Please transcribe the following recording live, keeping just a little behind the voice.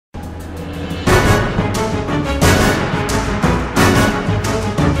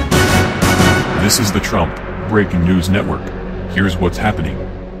This is the Trump Breaking News Network. Here's what's happening.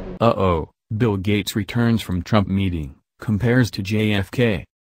 Bill Gates returns from Trump meeting, compares to JFK.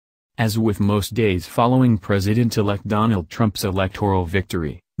 As with most days following President-elect Donald Trump's electoral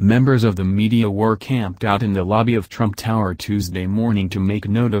victory, members of the media were camped out in the lobby of Trump Tower Tuesday morning to make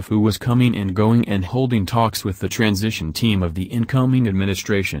note of who was coming and going and holding talks with the transition team of the incoming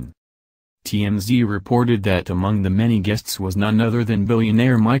administration. TMZ reported that among the many guests was none other than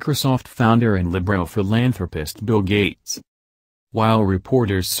billionaire Microsoft founder and liberal philanthropist Bill Gates. While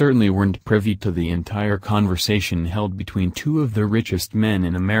reporters certainly weren't privy to the entire conversation held between two of the richest men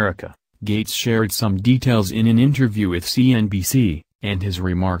in America, Gates shared some details in an interview with CNBC, and his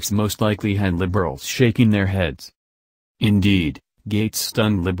remarks most likely had liberals shaking their heads. Indeed, Gates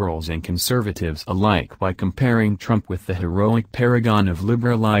stunned liberals and conservatives alike by comparing Trump with the heroic paragon of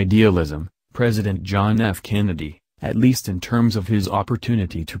liberal idealism, President John F. Kennedy, at least in terms of his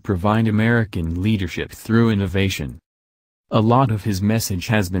opportunity to provide American leadership through innovation. A lot of his message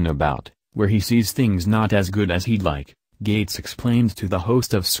has been about where he sees things not as good as he'd like, Gates explained to the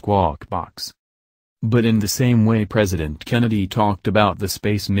host of Squawk Box. But in the same way President Kennedy talked about the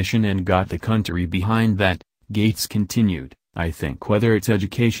space mission and got the country behind that, Gates continued, I think whether it's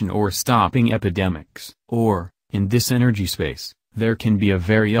education or stopping epidemics, or, in this energy space, there can be a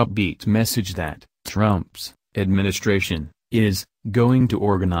very upbeat message that Trump's administration is going to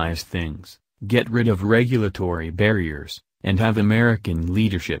organize things, get rid of regulatory barriers, and have American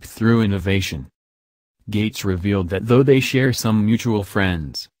leadership through innovation. Gates revealed that though they share some mutual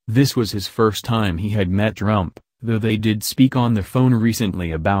friends, this was his first time he had met Trump, though they did speak on the phone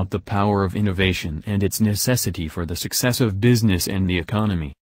recently about the power of innovation and its necessity for the success of business and the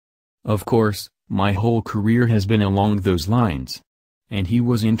economy. Of course, my whole career has been along those lines. And he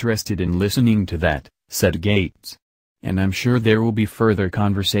was interested in listening to that, said Gates. And I'm sure there will be further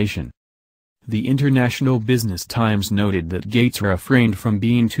conversation. The International Business Times noted that Gates refrained from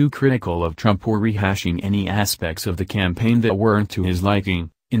being too critical of Trump or rehashing any aspects of the campaign that weren't to his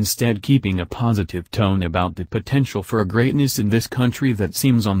liking, instead keeping a positive tone about the potential for a greatness in this country that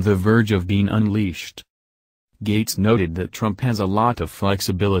seems on the verge of being unleashed. Gates noted that Trump has a lot of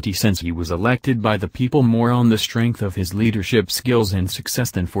flexibility since he was elected by the people more on the strength of his leadership skills and success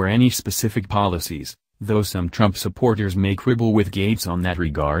than for any specific policies, though some Trump supporters may quibble with Gates on that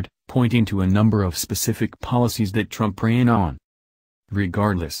regard, pointing to a number of specific policies that Trump ran on.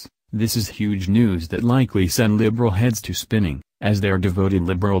 Regardless, this is huge news that likely sent liberal heads to spinning, as their devoted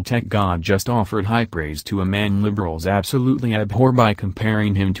liberal tech god just offered high praise to a man liberals absolutely abhor by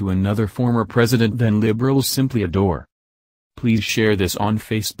comparing him to another former president that liberals simply adore. Please share this on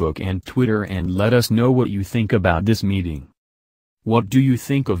Facebook and Twitter and let us know what you think about this meeting. What do you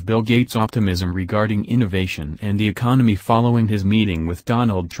think of Bill Gates' optimism regarding innovation and the economy following his meeting with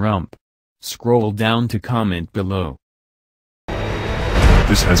Donald Trump? Scroll down to comment below.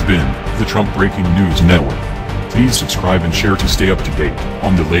 This has been the Trump Breaking News Network. Please subscribe and share to stay up to date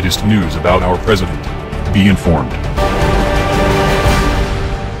on the latest news about our president. Be informed.